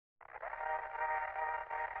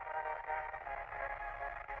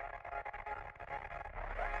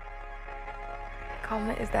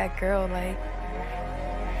Karma is that girl, like.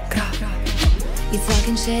 You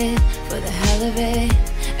talking shit for the hell of it.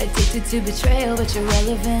 Addicted to betrayal, but you're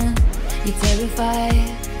relevant. You're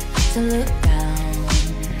terrified to look down.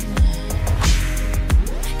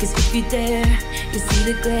 Cause if you dare, you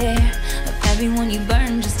see the glare of everyone you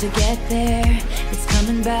burn just to get there. It's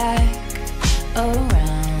coming back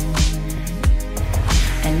around.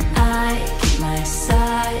 And I keep my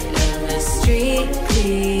side of the street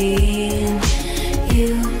clean.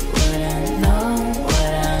 You wouldn't know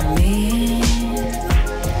what I mean.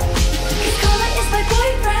 Cause karma is my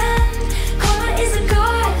boyfriend. Karma is a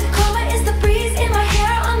god. Karma is the breeze in my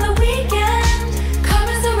hair on the weekend.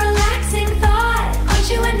 Karma's a relaxing thought. Aren't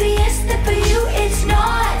you envious that for you it's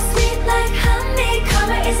not? Sweet like honey.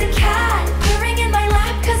 Karma is a cat purring in my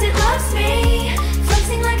lap cause it loves me.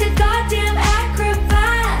 Flexing like a goddamn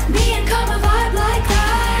acrobat. Me and karma vibe like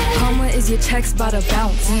that. Karma is your checks bout to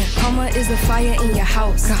bounce. Karma is a fire in your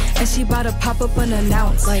house, and she bout to pop up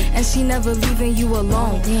unannounced. And she never leaving you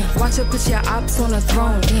alone. Watch her put your ops on a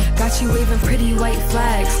throne. Got you waving pretty white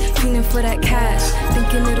flags, feeling for that cash,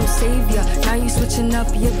 thinking it'll save ya. Now you switching up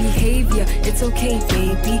your behavior. It's okay,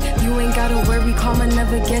 baby. You ain't gotta worry. Karma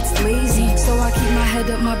never gets lazy. So I keep my head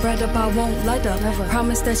up, my bread up. I won't let her. Never.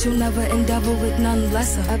 Promise that you'll never endeavor with none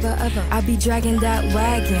lesser. Ever, ever. I be dragging that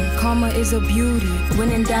wagon. Karma is a beauty,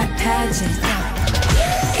 winning that pageant.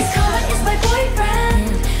 Cause karma is my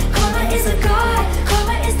boyfriend. Karma is a god.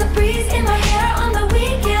 Karma is the breeze in my hair on the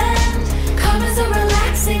weekend. Karma's a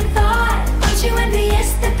relaxing thought. Aren't you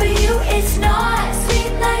envious that for you it's not?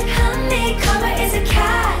 Sweet like honey. Karma is a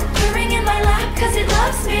cat purring in my lap cause it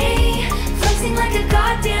loves me. Flexing like a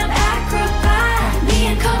goddamn acrobat. Me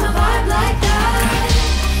and karma vibe like that.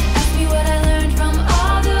 Ask me what I learned from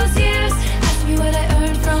all those years. Ask me what I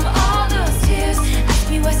earned from all those tears. Ask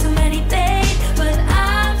me why so many fade, but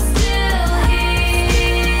I'm still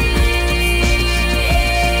here.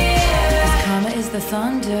 'Cause karma is the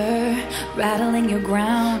thunder rattling your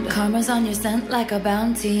ground. Karma's on your scent like a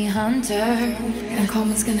bounty hunter. And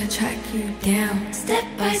karma's gonna track you down. Step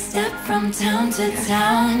by step from town to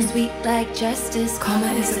town. Sweet like justice.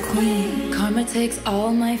 Karma is a queen. Karma takes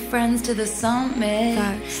all my friends to the summit.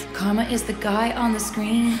 Facts. Karma is the guy on the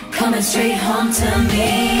screen coming straight home to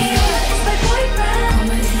me. Karma is my boyfriend.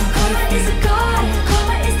 Karma is my Karma is a god.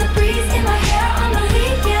 Karma is the breeze in my hair on the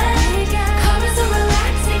weekend. Karma's a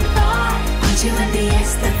relaxing thought. Aren't you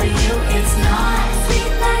envious that for you it's not?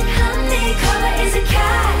 Sweet like honey. Karma is a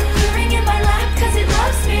cat purring in my lap cause it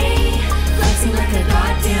loves me. Flexing like a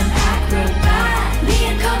goddamn acrobat. Me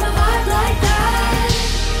and karma vibe like that.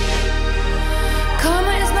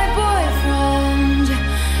 Karma is my boyfriend.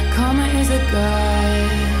 Karma is a guy.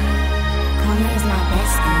 Karma is my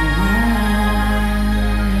best friend.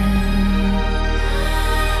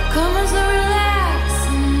 Karma's a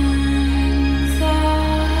relaxing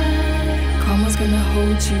thought. Karma's gonna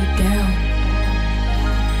hold you down.